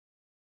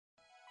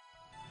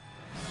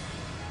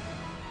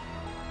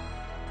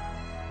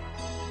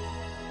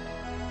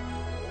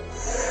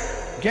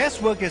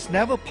Guesswork is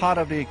never part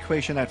of the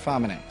equation at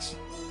Pharmanex.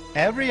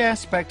 Every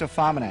aspect of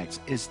Pharmanex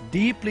is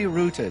deeply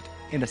rooted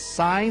in the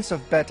science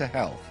of better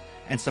health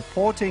and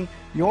supporting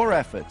your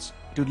efforts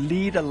to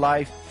lead a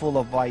life full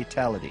of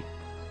vitality.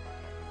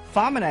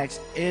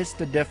 Pharmanex is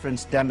the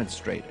difference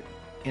demonstrated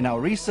in our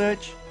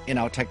research, in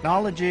our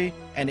technology,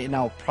 and in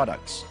our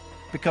products,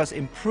 because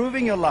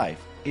improving your life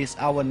is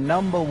our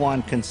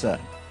 #1 concern.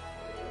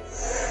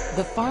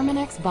 The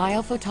Pharmanex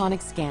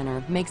Biophotonic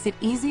Scanner makes it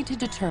easy to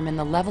determine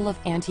the level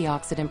of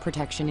antioxidant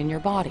protection in your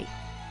body.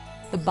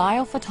 The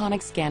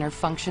Biophotonic Scanner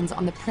functions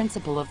on the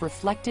principle of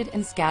reflected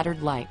and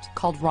scattered light,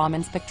 called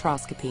Raman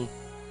spectroscopy.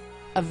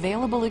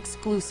 Available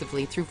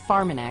exclusively through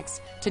Pharmanex,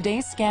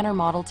 today's scanner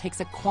model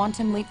takes a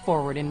quantum leap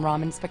forward in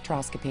Raman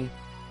spectroscopy.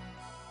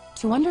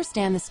 To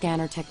understand the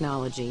scanner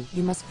technology,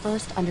 you must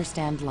first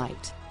understand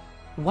light.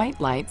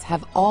 White lights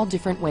have all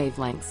different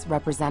wavelengths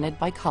represented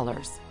by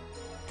colors.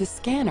 The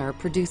scanner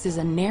produces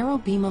a narrow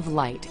beam of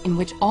light in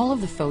which all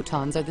of the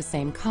photons are the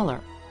same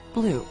color,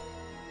 blue,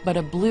 but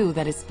a blue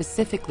that is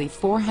specifically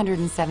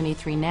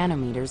 473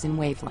 nanometers in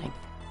wavelength.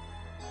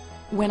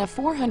 When a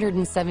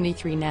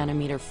 473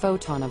 nanometer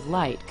photon of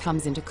light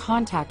comes into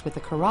contact with a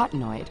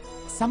carotenoid,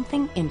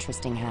 something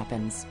interesting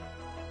happens.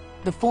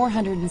 The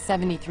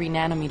 473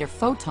 nanometer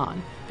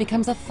photon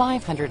becomes a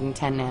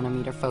 510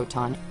 nanometer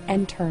photon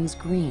and turns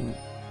green.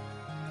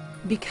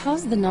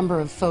 Because the number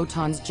of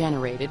photons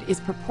generated is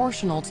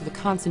proportional to the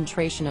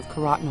concentration of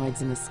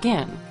carotenoids in the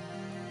skin,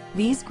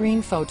 these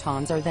green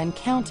photons are then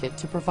counted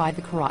to provide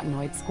the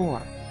carotenoid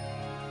score.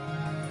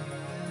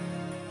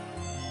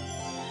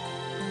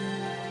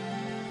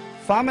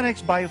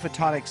 Pharmanex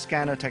Biophotonic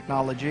Scanner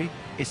technology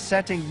is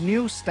setting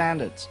new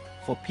standards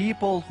for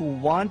people who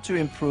want to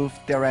improve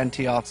their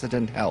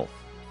antioxidant health.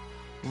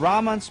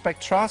 Raman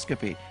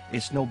spectroscopy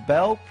is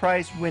Nobel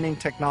Prize-winning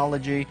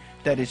technology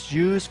that is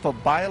used for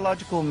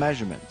biological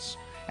measurements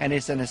and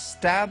is an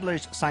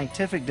established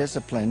scientific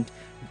discipline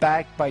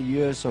backed by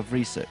years of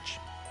research.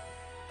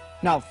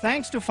 Now,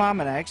 thanks to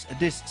Pharmanex,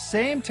 this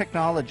same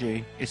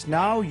technology is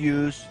now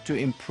used to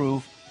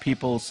improve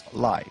people's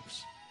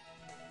lives.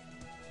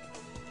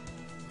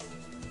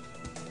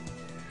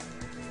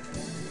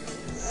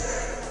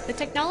 The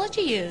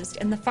technology used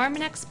in the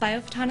Pharmanex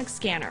Biophotonic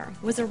Scanner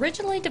was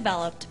originally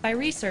developed by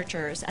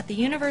researchers at the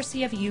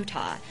University of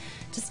Utah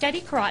to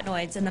study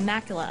carotenoids in the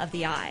macula of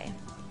the eye.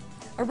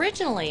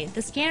 Originally,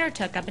 the scanner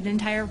took up an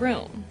entire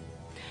room.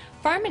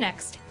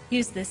 Pharmanex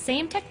used this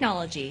same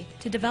technology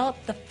to develop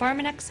the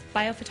Pharmanex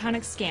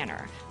Biophotonic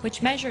Scanner,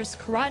 which measures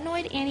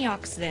carotenoid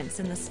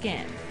antioxidants in the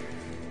skin.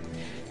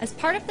 As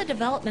part of the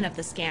development of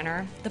the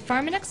scanner, the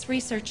Pharmanex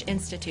Research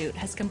Institute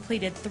has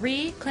completed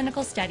 3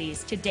 clinical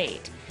studies to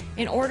date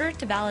in order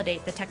to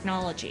validate the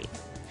technology.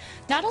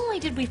 Not only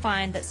did we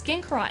find that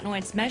skin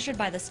carotenoids measured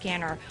by the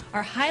scanner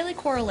are highly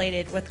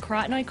correlated with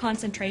carotenoid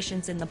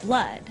concentrations in the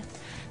blood,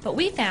 but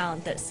we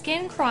found that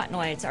skin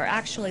carotenoids are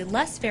actually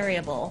less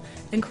variable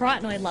than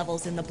carotenoid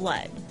levels in the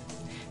blood.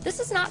 This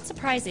is not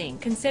surprising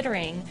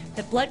considering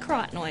that blood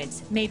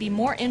carotenoids may be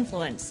more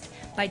influenced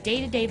by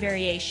day-to-day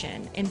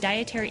variation in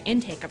dietary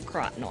intake of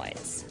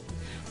carotenoids.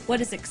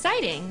 What is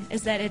exciting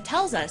is that it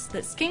tells us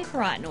that skin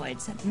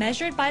carotenoids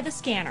measured by the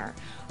scanner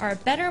are a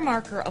better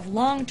marker of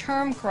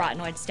long-term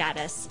carotenoid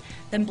status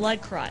than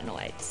blood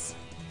carotenoids.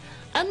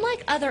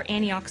 Unlike other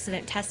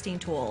antioxidant testing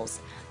tools,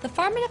 the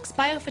Pharmanex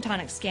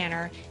Biophotonic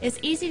Scanner is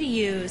easy to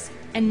use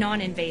and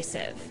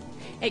non-invasive.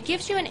 It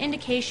gives you an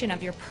indication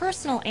of your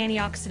personal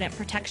antioxidant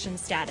protection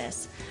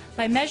status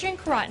by measuring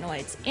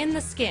carotenoids in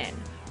the skin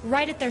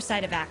right at their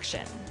site of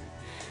action.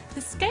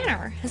 The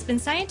scanner has been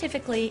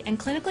scientifically and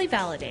clinically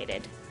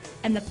validated,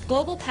 and the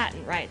global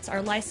patent rights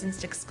are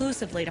licensed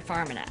exclusively to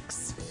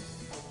Pharmanex.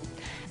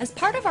 As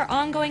part of our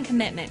ongoing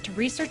commitment to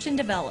research and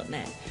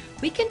development,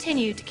 we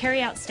continue to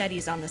carry out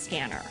studies on the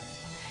scanner.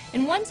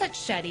 In one such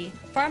study,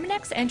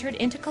 Pharmanex entered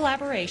into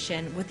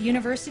collaboration with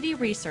university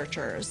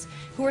researchers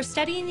who are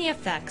studying the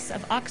effects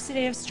of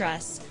oxidative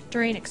stress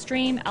during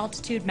extreme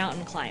altitude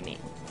mountain climbing.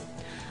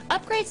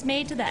 Upgrades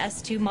made to the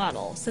S2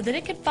 model so that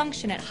it could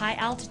function at high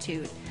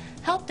altitude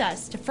helped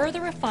us to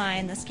further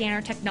refine the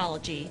scanner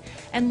technology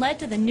and led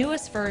to the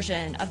newest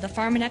version of the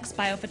Pharmanex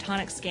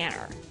Biophotonic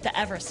Scanner, the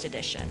Everest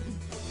Edition.